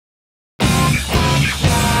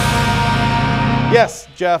Yes,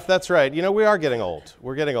 Jeff, that's right. You know, we are getting old.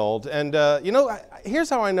 We're getting old. And, you know, here's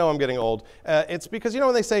how I know I'm getting old. It's because, you know,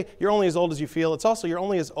 when they say you're only as old as you feel, it's also you're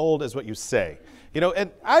only as old as what you say. You know,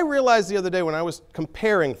 and I realized the other day when I was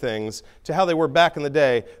comparing things to how they were back in the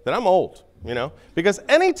day that I'm old, you know? Because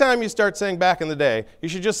anytime you start saying back in the day, you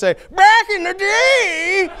should just say, back in the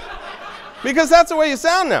day! Because that's the way you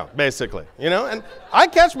sound now, basically, you know? And I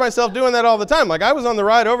catch myself doing that all the time. Like, I was on the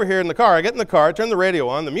ride over here in the car. I get in the car, I turn the radio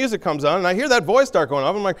on, the music comes on, and I hear that voice start going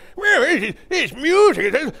off. I'm like, well, it's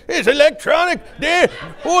music, it's electronic,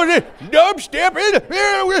 dubstep.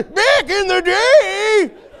 Back in the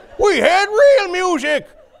day, we had real music.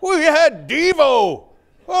 We had Devo.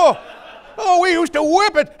 Oh, we used to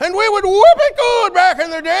whip it, and we would whip it good back in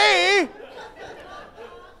the day.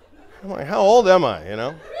 I'm like, how old am I, you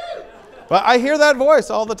know? But I hear that voice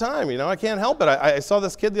all the time, you know, I can't help it. I saw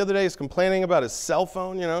this kid the other day, he's complaining about his cell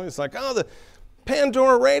phone, you know. He's like, oh, the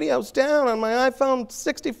Pandora radio's down on my iPhone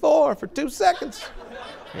 64 for 2 seconds.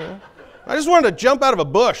 You know? I just wanted to jump out of a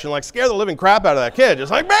bush and like scare the living crap out of that kid.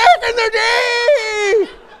 Just like, back in the day,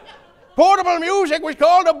 portable music was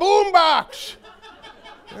called a boombox.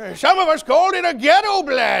 Some of us called it a ghetto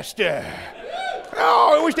blaster.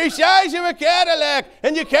 Oh, it was the size of a Cadillac,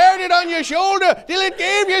 and you carried it on your shoulder till it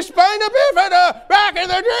gave you spina bifida back in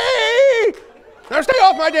the day. Now stay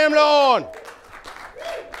off my damn lawn.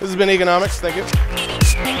 This has been Eganomics. Thank you.